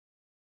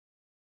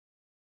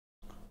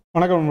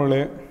வணக்கம்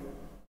நண்பர்களே.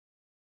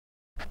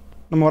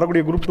 நம்ம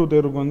வரக்கூடிய குரூப் 2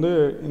 தேர்வுக்கு வந்து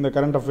இந்த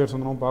கரண்ட் அஃபேர்ஸ்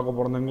வந்து நம்ம பார்க்க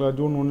போகிறோம். சரிங்களா,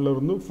 ஜூன்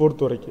 1லேருந்து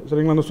 4th வரைக்கும்.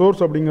 சரிங்களா, அந்த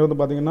சோர்ஸ் அப்படிங்கிறது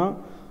பார்த்திங்கன்னா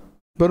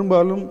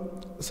பெரும்பாலும்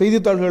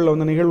செய்தித்தாள்களில்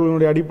வந்து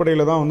நிகழ்வுகளுடைய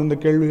அடிப்படையில் தான் வந்து இந்த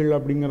கேள்விகள்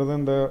அப்படிங்கிறத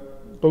இந்த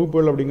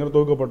தொகுப்புகள் அப்படிங்கிறது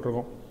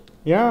தொகுக்கப்பட்டிருக்கும்.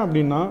 ஏன்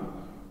அப்படின்னா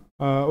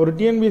ஒரு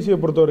டிஎன்பிஎஸ்சியை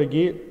பொறுத்த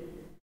வரைக்கும்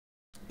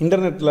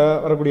இன்டர்நெட்டில்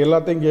வரக்கூடிய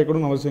எல்லாத்தையும்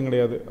கேட்கணும்னு அவசியம்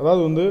கிடையாது.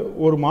 அதாவது வந்து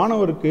ஒரு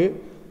மாணவருக்கு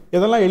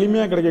எதெல்லாம்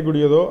எளிமையாக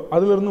கிடைக்கக்கூடியதோ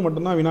அதிலிருந்து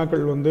மட்டும்தான்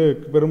வினாக்கள் வந்து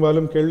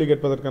பெரும்பாலும் கேள்வி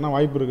கேட்பதற்கான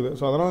வாய்ப்பு இருக்குது.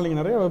 ஸோ அதனால் நீங்கள்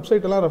நிறைய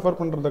வெப்சைட்டெல்லாம் ரெஃபர்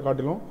பண்ணுறதை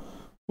காட்டிலும்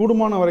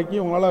கூடுமான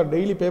வரைக்கும் உங்களால்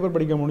டெய்லி பேப்பர்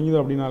படிக்க முடியுது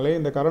அப்படின்னாலே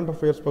இந்த கரண்ட்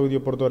அஃபேர்ஸ் பகுதியை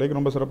பொறுத்த வரைக்கும்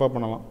ரொம்ப சிறப்பாக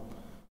பண்ணலாம்.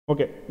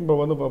 ஓகே, இப்போ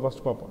வந்து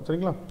ஃபஸ்ட் பார்ப்போம்.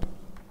 சரிங்களா,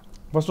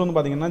 ஃபஸ்ட் வந்து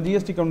பார்த்திங்கன்னா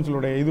ஜிஎஸ்டி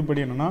கவுன்சிலுடைய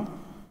இதுபடி என்னென்னா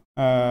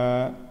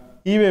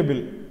இவே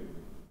பில்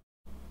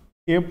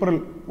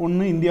ஏப்ரல்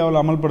 1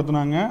 இந்தியாவில்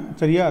அமல்படுத்தினாங்க.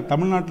 சரியா,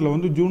 தமிழ்நாட்டில்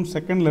வந்து ஜூன்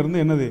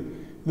 2 என்னது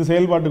இது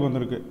செயல்பாட்டுக்கு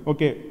வந்திருக்கு.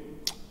 ஓகே,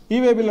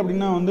 இவே பில்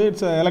அப்படின்னா வந்து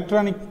இட்ஸ்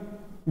எலக்ட்ரானிக்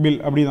பில்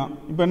அப்படி தான்.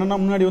 இப்போ என்னென்னா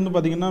முன்னாடி வந்து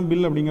பார்த்திங்கன்னா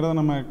பில் அப்படிங்கிறத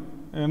நம்ம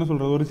என்ன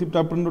சொல்கிறது, ஒரு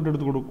ரிசிப்டாக பிரிண்ட் அவுட்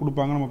எடுத்து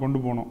கொடுப்பாங்க, நம்ம கொண்டு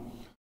போகணும்.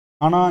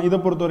 ஆனால் இதை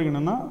பொறுத்த வரைக்கும்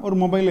என்னென்னா ஒரு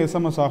மொபைல்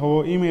எஸ்எம்எஸ் ஆகவோ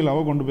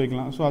இமெயிலாகவோ கொண்டு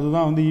போய்க்கலாம். ஸோ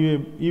அதுதான் வந்து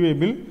இவே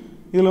பில்.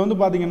 இதில் வந்து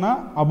பார்த்திங்கன்னா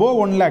அபோவ்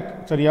 1 lakh,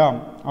 சரியா,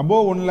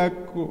 அபோவ் 1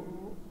 lakh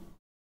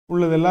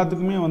உள்ளது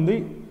எல்லாத்துக்குமே வந்து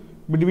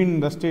பிட்வீன்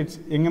த ஸ்டேட்ஸ்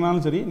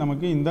எங்கேனாலும் சரி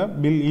நமக்கு இந்த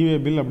பில் இவே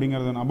பில்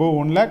அப்படிங்கிறது above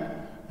 1 lakh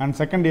and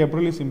 2nd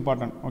April is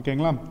important.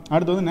 ஓகேங்களா,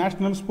 அடுத்து வந்து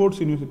நேஷ்னல்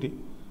ஸ்போர்ட்ஸ் யூனிவர்சிட்டி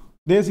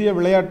தேசிய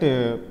விளையாட்டு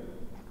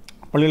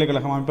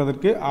பல்கலைக்கழகம்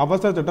அமைப்பதற்கு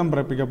அவசர சட்டம்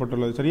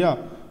பிறப்பிக்கப்பட்டுள்ளது. சரியா,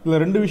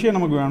 இதில் 2 விஷயம்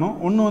நமக்கு வேணும்.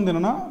 ஒன்று வந்து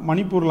என்னென்னா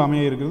மணிப்பூரில்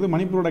அமைய இருக்கிறது.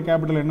 மணிப்பூரோட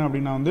கேபிட்டல் என்ன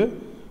அப்படின்னா வந்து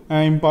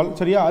இம்பால்.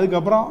 சரியா,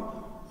 அதுக்கப்புறம்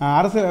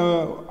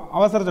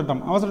அவசர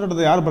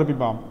சட்டத்தை யார்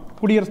பிறப்பிப்பா?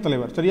 குடியரசுத்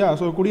தலைவர். சரியா,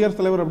 ஸோ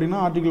குடியரசுத் தலைவர் அப்படின்னா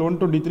ஆர்டிகல்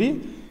 123.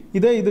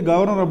 இது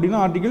கவர்னர் அப்படின்னா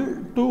ஆர்டிகல்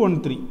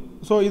 213.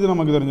 ஸோ இது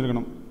நமக்கு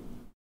தெரிஞ்சிருக்கணும்.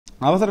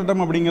 அவசர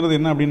சட்டம் அப்படிங்கிறது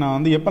என்ன அப்படின்னா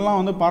வந்து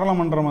எப்பெல்லாம் வந்து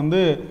பாராளுமன்றம்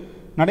வந்து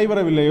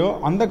நடைபெறவில்லையோ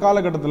அந்த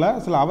காலகட்டத்தில்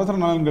சில அவசர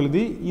நலன்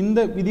கருதி இந்த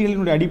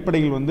விதிகளினுடைய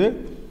அடிப்படையில் வந்து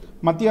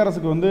மத்திய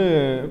அரசுக்கு வந்து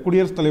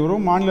குடியரசுத்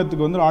தலைவரும்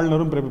மாநிலத்துக்கு வந்து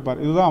ஆளுநரும் பிறப்பிப்பார்.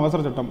 இதுதான் அவசர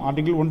சட்டம்,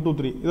 ஆர்டிகல்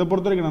 123. இதை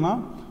பொறுத்த வரைக்கும் என்னென்னா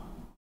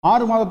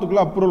 6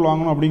 மாதத்துக்குள்ளே அப்ரூவல்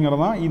வாங்கணும்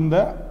அப்படிங்கிறது தான் இந்த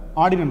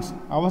ஆர்டினன்ஸ்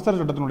அவசர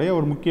சட்டத்தினுடைய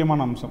ஒரு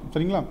முக்கியமான அம்சம்.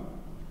 சரிங்களா,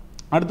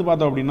 அடுத்து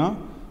பார்த்தோம் அப்படின்னா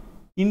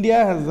India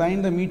has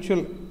signed the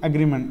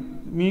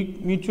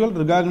mutual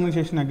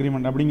ரிகாக்னைசேஷன்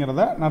agreement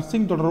அப்படிங்கிறத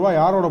நர்சிங் தொடர்பாக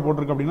யாரோட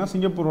போட்டிருக்கு அப்படின்னா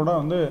சிங்கப்பூரோட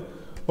வந்து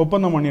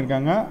ஒப்பந்தம்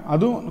பண்ணியிருக்காங்க.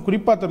 அதுவும்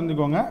குறிப்பாக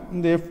தெரிஞ்சுக்கோங்க,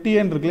 இந்த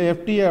எஃப்டிஏன்னு இருக்குல்ல,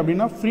 எஃப்டிஏ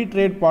அப்படின்னா ஃப்ரீ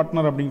ட்ரேட்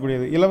பார்ட்னர்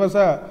அப்படிங்கக்கூடியது, இலவச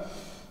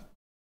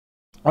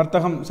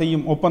வர்த்தகம்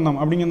செய்யும் ஒப்பந்தம்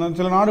அப்படிங்கிற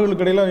சில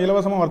நாடுகளுக்கு இடையில்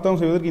இலவசமாக வர்த்தகம்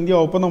செய்வதற்கு இந்தியா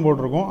ஒப்பந்தம்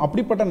போட்டிருக்கோம்.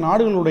 அப்படிப்பட்ட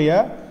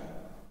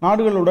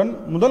நாடுகளுடன்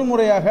முதல்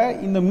முறையாக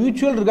இந்த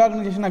மியூச்சுவல்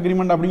ரிகாக்னைசேஷன்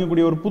அக்ரிமெண்ட்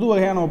அப்படிங்கக்கூடிய ஒரு புது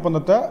வகையான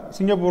ஒப்பந்தத்தை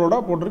சிங்கப்பூரோட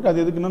போட்டிருக்கு.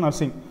 அது எதுக்குன்னா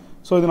நர்சிங்.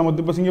 ஸோ இது நம்ம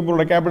இப்போ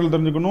சிங்கப்பூரோட கேபிட்டல்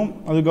தெரிஞ்சுக்கணும்,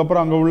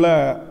 அதுக்கப்புறம் அங்கே உள்ள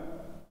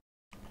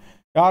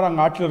யார்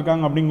அங்கே ஆட்சியில்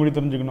இருக்காங்க அப்படின்னு கூட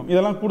தெரிஞ்சுக்கணும்.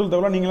 இதெல்லாம் கூடுதல்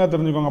தகவலாக நீங்களாக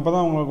தெரிஞ்சுக்கோங்க. அப்போ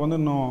தான் உங்களுக்கு வந்து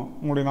இன்னும்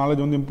உங்களுடைய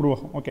நாலேஜ் வந்து இம்ப்ரூவ்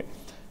ஆகும். ஓகே,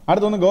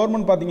 அடுத்து வந்து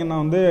கவர்மெண்ட் பார்த்திங்கன்னா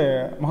வந்து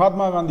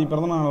மகாத்மா காந்தி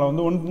பிறந்தநாளை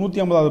வந்து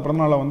 150வது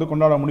பிறந்தநாளை வந்து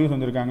கொண்டாட முடிவு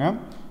செஞ்சுருக்காங்க.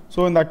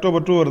 ஸோ இந்த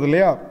October 2 வருது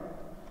இல்லையா,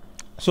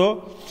 ஸோ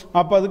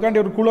அப்போ அதுக்காண்டி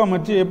ஒரு குழு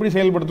அமைச்சு எப்படி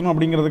செயல்படுத்தணும்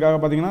அப்படிங்கிறதுக்காக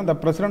பார்த்திங்கன்னா இந்த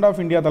பிரசிடென்ட்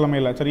ஆஃப் இந்தியா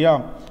தலைமையில், சரியா,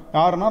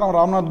 யாருன்னா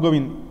ராம்நாத்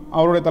கோவிந்த்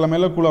அவருடைய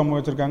தலைமையில் குழு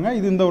அமைச்சிருக்காங்க.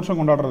 இது இந்த வருஷம்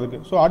கொண்டாடுறதுக்கு.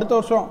 ஸோ அடுத்த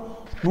வருஷம்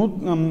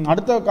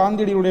அடுத்த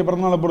காந்தியடிகளுடைய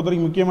பிறந்தநாளை பொறுத்த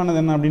வரைக்கும் முக்கியமானது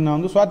என்ன அப்படின்னா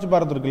வந்து ஸ்வச்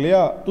பாரத் இருக்கு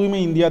இல்லையா, தூய்மை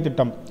இந்தியா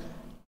திட்டம்.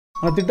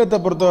 அந்த திட்டத்தை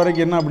பொறுத்த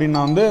வரைக்கும் என்ன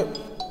அப்படின்னா வந்து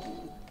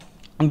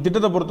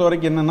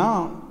என்னென்னா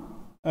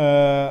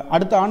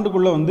அடுத்த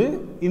ஆண்டுக்குள்ளே வந்து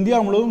இந்தியா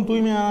முழுவதும்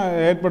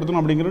தூய்மையாக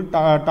ஏற்படுத்தணும் அப்படிங்கிறது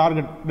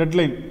டார்கெட்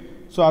டெட்லைன்.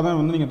 ஸோ அதை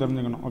வந்து நீங்கள்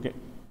தெரிஞ்சுக்கணும். ஓகே,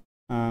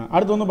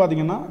 அடுத்து வந்து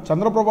பார்த்திங்கன்னா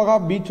Chandraprabha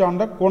beach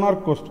on the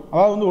Konark cost,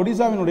 அதாவது வந்து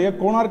ஒடிசாவினுடைய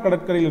கோனார்க்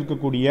கடற்கரையில்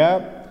இருக்கக்கூடிய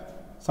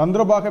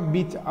சந்திரபாக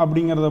பீச்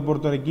அப்படிங்கிறத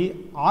பொறுத்த வரைக்கும்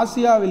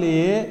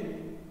ஆசியாவிலேயே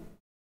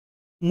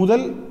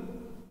முதல்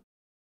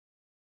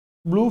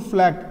ப்ளூ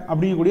ஃப்ளாக்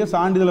அப்படிங்கக்கூடிய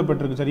சான்றிதழை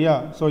பெற்றிருக்கு. சரியா,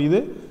 ஸோ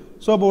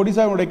இப்போ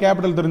ஒடிசாவினுடைய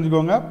கேபிட்டல்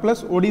தெரிஞ்சுக்கோங்க.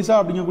 ப்ளஸ் ஒடிசா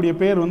அப்படிங்கக்கூடிய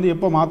பேர் வந்து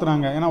எப்போ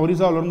மாற்றுறாங்க, ஏன்னா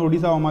ஒடிசாவிலேருந்து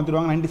ஒடிசாவை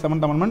மாற்றிடுவாங்க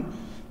 97th அமெண்ட்மெண்ட்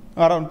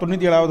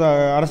 97வது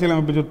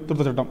அரசியலமைப்பு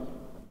திருத்த சட்டம்.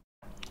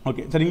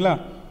 ஓகே, சரிங்களா,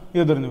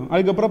 இதை தெரிஞ்சுக்கணும்.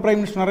 அதுக்கப்புறம் prime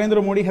minister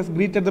Narendra Modi has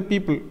greeted the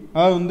people,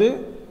 அதாவது வந்து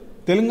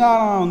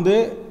தெலுங்கானா வந்து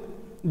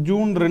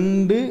ஜூன்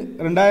 2,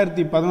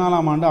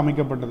 2014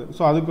 அமைக்கப்பட்டது.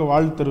 ஸோ அதுக்கு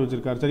வாழ்த்து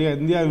தெரிவிச்சிருக்கார். சரியா,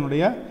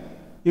 இந்தியாவினுடைய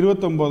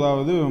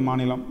 29வது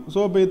மாநிலம். ஸோ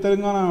இப்போ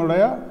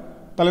தெலுங்கானாவுடைய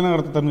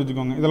தலைநகரத்தை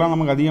தெரிஞ்சுக்கோங்க. இதெல்லாம்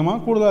நமக்கு அதிகமாக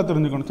கூடுதலாக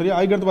தெரிஞ்சுக்கணும். சரியா,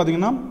 அதுக்கடுத்து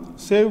பார்த்திங்கன்னா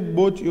சேவ்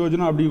போச்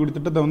யோஜனா அப்படிங்கிற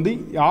திட்டத்தை வந்து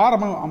யார்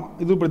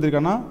இது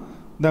படுத்திருக்காங்கன்னா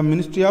த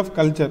மினிஸ்ட்ரி ஆஃப்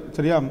கல்ச்சர்.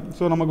 சரியா,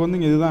 ஸோ நமக்கு வந்து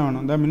இங்கே இதுதான்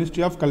வேணும், த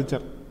மினிஸ்ட்ரி ஆஃப்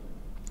கல்ச்சர்.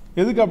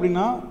 எதுக்கு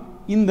அப்படின்னா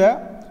இந்த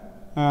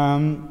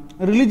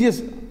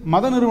ரிலீஜியஸ்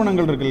மத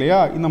நிறுவனங்கள் இருக்கு இல்லையா,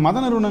 இந்த மத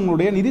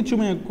நிறுவனங்களுடைய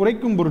நிதிச்சுமையை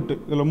குறைக்கும் பொருட்டு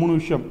இதில் 3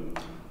 விஷயம்.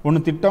 ஒன்று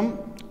திட்டம்,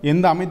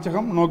 எந்த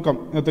அமைச்சகம், நோக்கம்,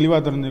 இதை தெளிவாக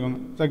தெரிஞ்சுக்கோங்க.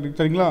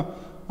 சரிங்களா,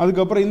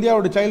 அதுக்கப்புறம்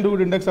இந்தியாவோட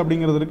சைல்டுஹுட் இண்டெக்ஸ்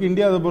அப்படிங்கிறது இருக்குது.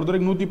 இந்தியா அதை பொறுத்த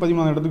வரைக்கும்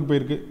 113 இடத்துக்கு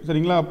போயிருக்கு.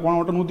 சரிங்களா, போன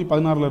வட்டம்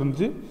 116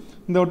 இருந்துச்சு,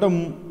 இந்த வட்டம்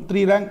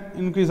 3 ரேங்க்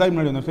இன்க்ரீஸ் ஆகி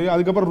முன்னாடி வந்தோம். சரி,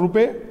 அதுக்கப்புறம்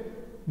RuPay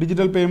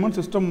digital payment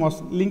system was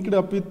linked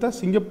up with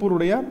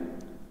சிங்கப்பூருடைய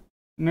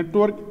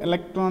network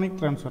electronic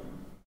transfer.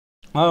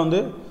 அதாவது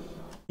வந்து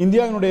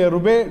இந்தியாவினுடைய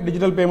ருபே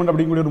டிஜிட்டல் பேமெண்ட்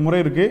அப்படிங்கிற ஒரு முறை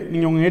இருக்குது.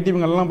 நீங்கள் உங்கள்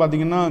ஏடிஎம்கள்லாம்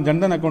பார்த்தீங்கன்னா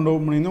ஜன்தன் அக்கௌண்ட்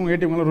ஓப்பன் பண்ணியிருந்தால் உங்கள்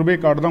ஏடிஎம்களில் ருபே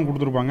கார்டு தான்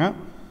கொடுத்துருப்பாங்க.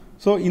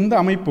 ஸோ இந்த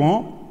அமைப்பும்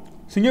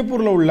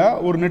சிங்கப்பூரில் உள்ள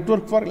ஒரு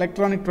நெட்வொர்க் ஃபார்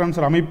எலக்ட்ரானிக்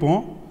ட்ரான்ஸ்ஃபர் அமைப்பும்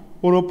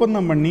ஒரு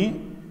ஒப்பந்தம் பண்ணி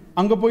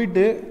அங்கே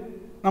போயிட்டு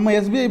நம்ம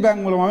எஸ்பிஐ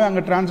பேங்க் மூலமாகவே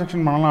அங்கே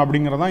டிரான்சாக்ஷன் பண்ணலாம்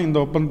அப்படிங்கிறதான் இந்த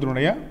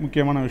ஒப்பந்தத்தினுடைய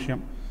முக்கியமான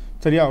விஷயம்.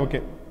 சரியா? ஓகே.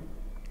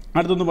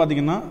 அடுத்து வந்து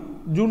பார்த்திங்கன்னா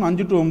ஜூன்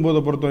 5 to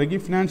 9 பொறுத்த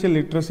வரைக்கும் ஃபினான்ஷியல்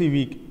லிட்ரஸி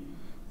வீக்.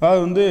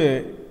 அதாவது வந்து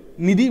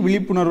நிதி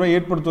விழிப்புணர்வை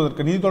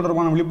ஏற்படுத்துவதற்கு, நிதி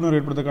தொடர்பான விழிப்புணர்வு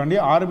ஏற்படுத்துவதற்காண்டி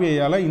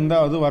ஆர்பிஐயால் இந்த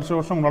அது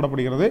வருஷம்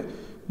கொண்டாடப்படுகிறது.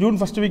 ஜூன்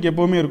ஃபஸ்ட் வீக்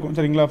எப்போவுமே இருக்கும்.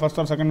 சரிங்களா? ஃபஸ்ட்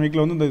ஆர் செகண்ட்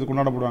வீக்கில் வந்து இந்த இது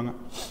கொண்டாடப்படுவாங்க.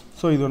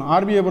 ஸோ இது ஒன்று.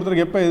 ஆர்பிஐ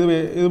பொறுத்தவரைக்கும் எப்போ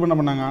இது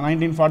பண்ணாங்க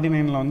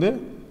 1949 வந்து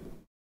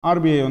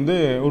ஆர்பிஐ வந்து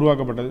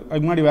உருவாக்கப்பட்டது.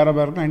 அதுக்கு முன்னாடி வேறு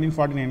இருக்கும்.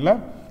 1949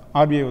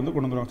 ஆர்பிஐ வந்து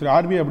கொண்டு வந்துருவாங்க. சரி,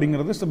 ஆர்பிஐ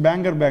அப்படிங்கிறது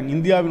பேங்கர் பேங்க்,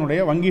 இந்தியாவினுடைய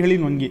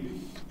வங்கிகளின் வங்கி.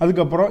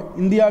 அதுக்கப்புறம்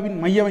இந்தியாவின்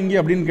மைய வங்கி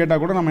அப்படின்னு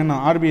கேட்டால் கூட நம்ம என்ன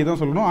ஆர்பிஐ தான்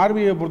சொல்லணும்.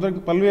 ஆர்பிஐ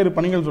பொறுத்தவரைக்கும் பல்வேறு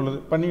பணிகள் சொல்லுது,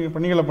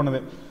 பணிகளை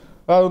பண்ணுது.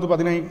 அதாவது வந்து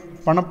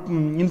பார்த்திங்கன்னா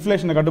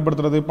இன்ஃப்ளேஷனை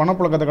கட்டுப்படுத்துறது,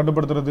 பணப்புழக்கத்தை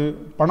கட்டுப்படுத்துறது,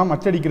 பணம்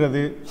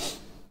அச்சடிக்கிறது,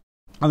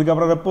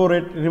 அதுக்கப்புறம் repo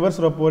rate, reverse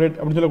repo rate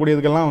அப்படின்னு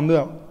சொல்லக்கூடியதுக்கெல்லாம் வந்து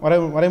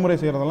வரைமுறை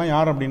செய்கிறதெல்லாம்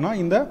யார் அப்படின்னா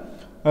இந்த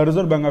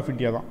ரிசர்வ் பேங்க் ஆஃப்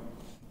இந்தியா தான்.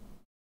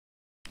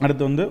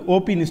 அடுத்து வந்து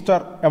ஓபி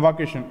நிஸ்டார்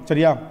எவாக்குவேஷன்.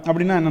 சரியா?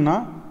 அப்படின்னா என்னென்னா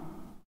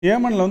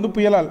ஏமனில் வந்து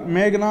புயலால்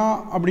மேகனா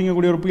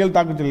அப்படிங்கக்கூடிய ஒரு புயல்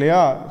தாக்குச்சு இல்லையா?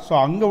 ஸோ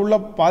அங்கே உள்ள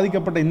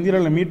பாதிக்கப்பட்ட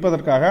இந்தியர்களை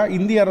மீட்பதற்காக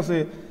இந்திய அரசு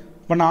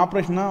பண்ண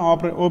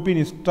ஆப்ரேஷனாக ஓபி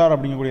நிஸ்டார்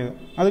அப்படிங்கக்கூடியது.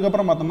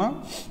 அதுக்கப்புறம் பார்த்தோம்னா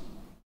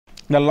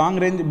இந்த லாங்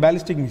ரேஞ்ச்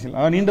பேலிஸ்டிக் மிசைல்,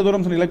 அதாவது நீண்ட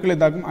தூரம் சென்ற இலக்குகளை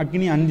தாக்கும்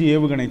அக்னி 5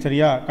 ஏவுகணை.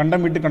 சரியா?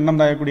 கண்டம் விட்டு கண்டம்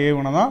தாயக்கூடிய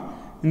ஏவுகணை தான்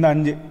இந்த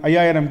 5,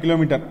 5000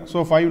 கிலோமீட்டர். So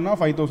 5னா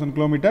 5000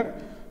 kilometre.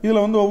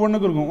 இதில் வந்து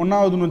ஒவ்வொன்றுக்கும் இருக்கும்.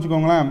 ஒன்றாவதுன்னு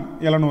வச்சுக்கோங்களேன்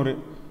 700,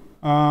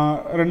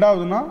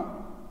 ரெண்டாவதுனா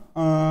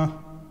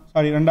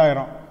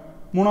 2000,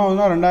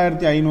 மூணாவதுனா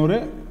 2500,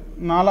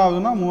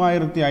 நாலாவதுனா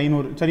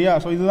 3500. சரியா?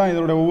 ஸோ இதுதான்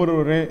இதோட ஒவ்வொரு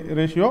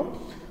ரேஷியோ.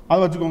 அதை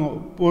வச்சுக்கோங்க.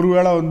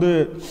 ஒருவேளை வந்து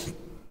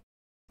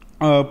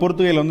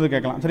பொறுத்துகையில் வந்து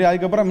கேட்கலாம். சரி,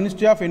 அதுக்கப்புறம்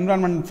மினிஸ்ட்ரி ஆஃப்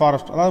என்விரான்மெண்ட்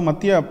ஃபாரஸ்ட், அதாவது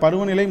மத்திய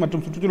பருவநிலை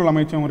மற்றும் சுற்றுச்சூழல்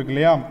அமைச்சகம் இருக்கு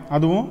இல்லையா?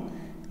 அதுவும்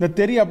இந்த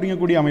தெரி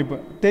அப்படிங்கக்கூடிய அமைப்பு.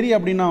 தெரி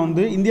அப்படின்னா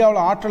வந்து இந்தியாவில்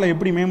ஆற்றலை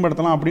எப்படி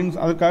மேம்படுத்தலாம்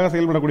அப்படின்னு அதுக்காக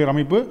செயல்படக்கூடிய ஒரு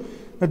அமைப்பு.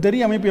 இந்த தெரி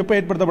அமைப்பு எப்போ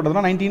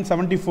ஏற்படுத்தப்பட்டதுன்னா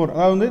 1974.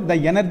 அதாவது வந்து த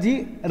எனர்ஜி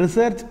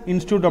ரிசர்ச்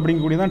இன்ஸ்டியூட்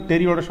அப்படிங்கக்கூடிய தான்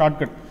டெரியோட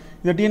ஷார்ட்கட்.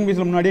 இதை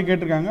டிஎன்பிசியில் முன்னாடியே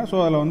கேட்டிருக்காங்க. ஸோ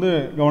அதில் வந்து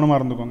கவனமாக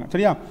இருந்துக்கோங்க.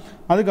 சரியா?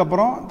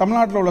 அதுக்கப்புறம்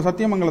தமிழ்நாட்டில் உள்ள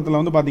சத்தியமங்கலத்தில்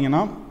வந்து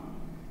பார்த்திங்கன்னா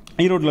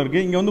ஈரோட்டில்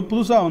இருக்குது. இங்கே வந்து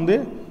புதுசாக வந்து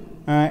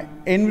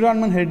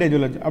என்விரான்மெண்ட் ஹெரிட்டேஜ்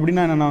வில்லேஜ்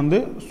அப்படின்னா என்னென்னா வந்து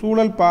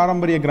சூழல்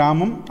பாரம்பரிய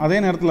கிராமம், அதே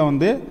நேரத்தில்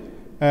வந்து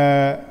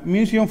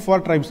மியூசியம்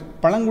ஃபார் ட்ரைப்ஸ்,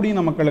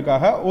 பழங்குடியின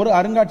மக்களுக்காக ஒரு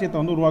அருங்காட்சியகத்தை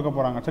வந்து உருவாக்க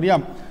போகிறாங்க. சரியா?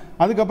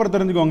 அதுக்கப்புறம்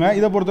தெரிஞ்சுக்கோங்க,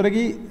 இதை பொறுத்த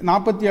வரைக்கும்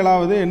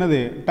 47வது என்னது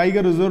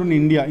டைகர் ரிசர்வ் இன்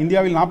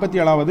இந்தியாவில்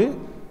 47வது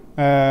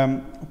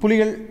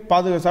புலிகள்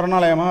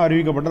சரணாலயமாக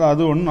அறிவிக்கப்பட்டது.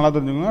 அது ஒன்று நல்லா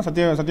தெரிஞ்சுக்கோங்க.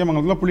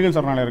 சத்தியமங்கலத்தில் புலிகள்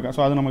சரணாலயம் இருக்குது.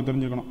 ஸோ அது நமக்கு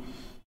தெரிஞ்சுக்கணும்.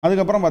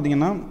 அதுக்கப்புறம்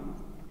பார்த்திங்கன்னா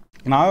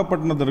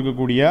நாகப்பட்டினத்தில்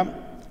இருக்கக்கூடிய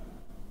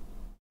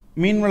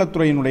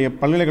மீன்வளத்துறையினுடைய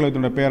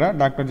பல்கலைக்கழகத்தினுடைய பேரை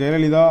டாக்டர்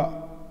ஜெயலலிதா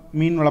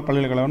மீன்வள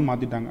பல்கலைக்கழகம்னு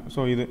மாற்றிட்டாங்க.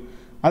 ஸோ இது.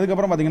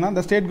 அதுக்கப்புறம் பார்த்திங்கன்னா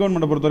இந்த ஸ்டேட்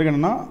கவர்மெண்ட்டை பொறுத்த வரைக்கும்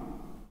என்னென்னா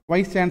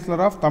vice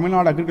chancellor of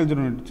Tamil Nadu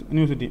agriculture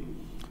university,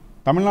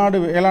 Tamil Nadu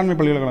வேளாண்மை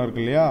பல்கலைக்கழகம்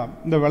இருக்குது இல்லையா?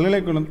 இந்த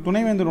பல்கலைக்கழகம்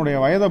துணைவேந்தனுடைய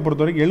வயதை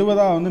பொறுத்த வரைக்கும்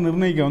 70 வந்து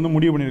நிர்ணயிக்க வந்து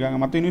முடிவு பண்ணியிருக்காங்க.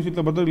 மற்ற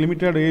யூனிவர்சிட்டியை பொறுத்த வரைக்கும்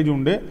லிமிட்டட் ஏஜ்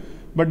உண்டு.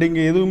 பட்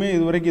இங்கே எதுவுமே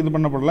இது வரைக்கும் இது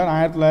பண்ணப்படல.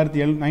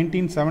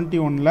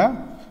 1971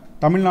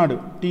 Tamil Nadu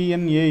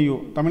TNAU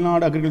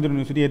Tamil Nadu agriculture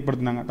university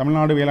ஏற்படுத்தினாங்க,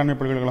 Tamil Nadu வேளாண்மை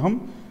பல்கலைக்கழகம்.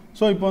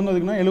 ஸோ இப்போ வந்து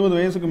அதுக்குன்னா 70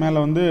 வயசுக்கு மேலே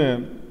வந்து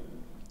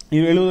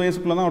 70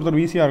 வயசுக்குள்ளே தான் ஒருத்தர்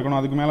வீசியாக இருக்கணும்,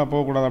 அதுக்கு மேலே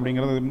போகக்கூடாது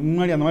அப்படிங்கிறது.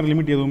 முன்னாடி அந்த மாதிரி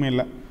லிமிட் எதுவுமே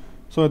இல்லை.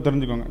 ஸோ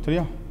தெரிஞ்சுக்கோங்க.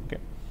 சரியா? ஓகே.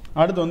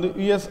 அடுத்து வந்து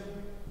US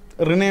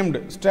ரினேம்டு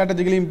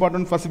strategically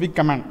important Pacific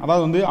command.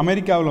 அதாவது வந்து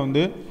அமெரிக்கா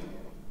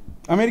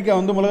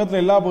வந்து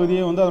உலகத்தில் எல்லா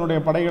பகுதியும் வந்து அதனுடைய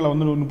படைகளை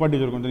வந்து நிப்பாட்டி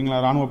வச்சுருக்கோம். சரிங்களா?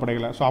 இராணுவ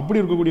படைகளை. ஸோ அப்படி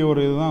இருக்கக்கூடிய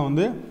ஒரு இதுதான்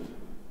வந்து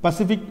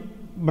பசிபிக்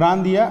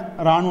பிராந்திய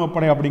இராணுவ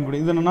படை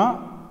அப்படிங்கக்கூடிய. இது என்னென்னா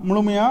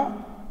முழுமையாக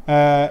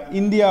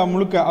இந்தியா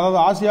முழுக்க, அதாவது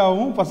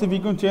ஆசியாவும்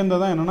பசிபிக்கும்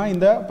சேர்ந்ததான் என்னென்னா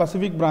இந்த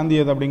பசிபிக்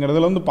பிராந்தியது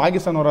அப்படிங்கிறதுல வந்து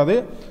பாகிஸ்தான் வராது.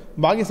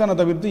 பாகிஸ்தானை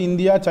தவிர்த்து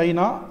இந்தியா,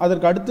 சைனா,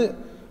 அதற்கு அடுத்து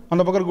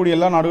அந்த பக்கம் இருக்கக்கூடிய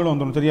எல்லா நாடுகளும்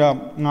வந்துடும். சரியா?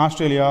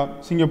 Australia,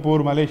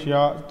 Singapore,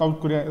 Malaysia,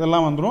 south Korea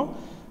இதெல்லாம் வந்துடும்.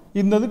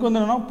 இந்த இதுக்கு வந்து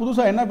என்னென்னா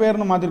புதுசாக என்ன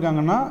பேர்னு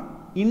மாற்றிருக்காங்கன்னா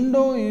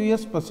இண்டோ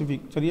US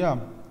பசிபிக். சரியா?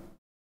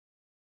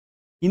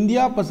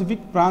 இந்தியா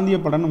பசிபிக் பிராந்திய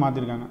படைன்னு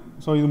மாற்றிருக்காங்க.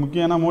 ஸோ இது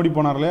முக்கியம். ஏன்னா மோடி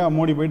போனார் இல்லையா?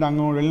 மோடி போயிட்டு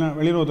அங்கே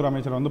வெளியுறவுத்துறை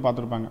அமைச்சர் வந்து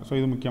பார்த்துருப்பாங்க. ஸோ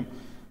இது முக்கியம்.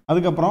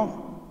 அதுக்கப்புறம்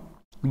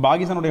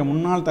பாகிஸ்தானுடைய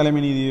முன்னாள்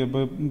தலைமை நீதியை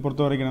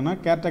பொறுத்த வரைக்கும் என்னென்னா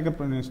கேர்டேக்கர்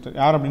பிரைம் மினிஸ்டர்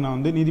யார் அப்படின்னா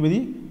வந்து நீதிபதி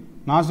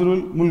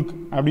நாசிருல் முல்க்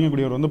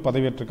அப்படிங்கக்கூடியவர் வந்து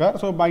பதவியேற்றிருக்கார்.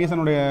 ஸோ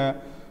பாகிஸ்தானுடைய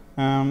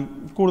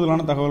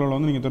கூடுதலான தகவல்களை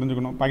வந்து நீங்கள்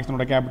தெரிஞ்சுக்கணும்.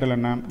 பாகிஸ்தானோட கேபிட்டல்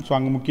என்ன, ஸோ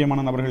அங்கே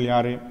முக்கியமான நபர்கள்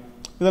யார்,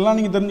 இதெல்லாம்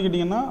நீங்கள்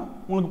தெரிஞ்சுக்கிட்டிங்கன்னா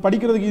உங்களுக்கு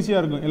படிக்கிறதுக்கு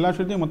ஈஸியாக இருக்கும். எல்லா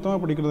விஷயத்தையும் மொத்தமாக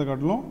படிக்கிறத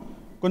காட்டிலும்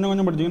கொஞ்சம்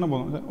கொஞ்சம் படிச்சிங்கன்னா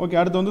போதும். ஓகே.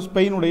 அடுத்து வந்து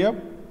ஸ்பெயினுடைய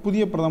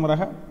புதிய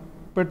பிரதமராக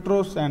பெட்ரோ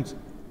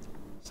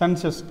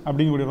சாnchez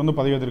அப்படிங்கக்கூடியவர் வந்து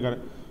பதவியேற்றிருக்காரு.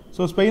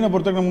 ஸோ ஸ்பெயினை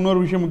பொறுத்தவரைக்கும் இன்னொரு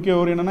விஷயம் முக்கிய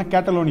ஒரு என்னென்னா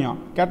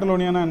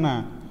கேட்டலோனியானா என்ன?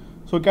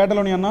 ஸோ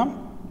கேட்டலோனியானா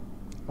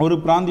ஒரு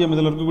பிராந்தியம்,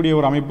 இதில் இருக்கக்கூடிய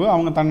ஒரு அமைப்பு.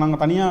 அவங்க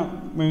நாங்கள்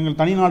தனியாக எங்கள்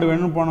தனி நாடு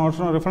வேணும்னு போன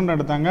வருஷம் ரெஃபரண்ட்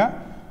எடுத்தாங்க.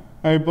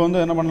 இப்போ வந்து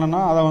என்ன பண்ணலன்னா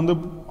அதை வந்து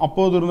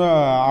அப்போது இருந்த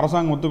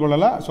அரசாங்கம்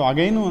ஒத்துக்கொள்ளலை. ஸோ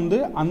அகைனும் வந்து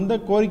அந்த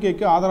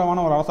கோரிக்கைக்கு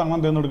ஆதரவான ஒரு அரசாங்கம்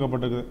தான்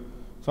தேர்ந்தெடுக்கப்பட்டிருக்குது.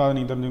 ஸோ அதை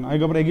நீங்கள் தெரிஞ்சுக்கணும்.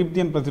 அதுக்கப்புறம்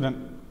எகிப்தியன் பிரசிடென்ட்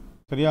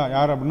சரியா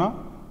யார் அப்படின்னா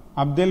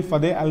அப்தெல்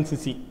ஃபதே அல்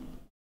சிசி.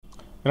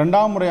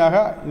 2ஆம் முறையாக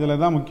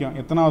இதில் தான் முக்கியம்,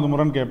 எத்தனாவது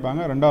முறைன்னு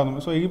கேட்பாங்க, 2வது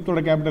முறை. ஸோ எகிப்தோட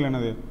கேபிட்டல்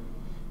என்னது?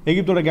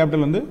 எகிப்தோட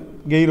கேபிட்டல் வந்து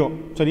கெய்ரோ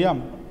சரியா.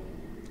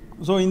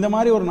 ஸோ இந்த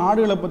மாதிரி ஒரு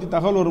நாடுகளை பற்றி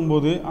தகவல்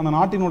வரும்போது அந்த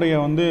நாட்டினுடைய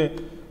வந்து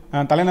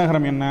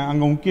தலைநகரம் என்ன,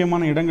 அங்கே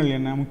முக்கியமான இடங்கள்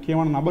என்ன,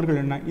 முக்கியமான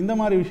நபர்கள் என்ன, இந்த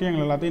மாதிரி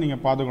விஷயங்கள் எல்லாத்தையும்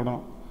நீங்கள்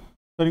பார்த்துக்கிடணும்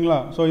சரிங்களா.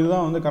 ஸோ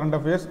இதுதான் வந்து கரண்ட்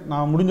அஃபேர்ஸ்.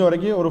 நான் முடிஞ்ச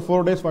வரைக்கும் ஒரு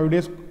 4 days 5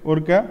 days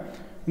ஒருக்க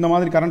இந்த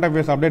மாதிரி கரண்ட்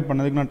அஃபேர்ஸ் அப்டேட்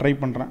பண்ணதுக்கு நான் ட்ரை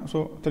பண்ணுறேன். ஸோ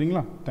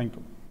சரிங்களா,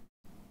 தேங்க்யூ.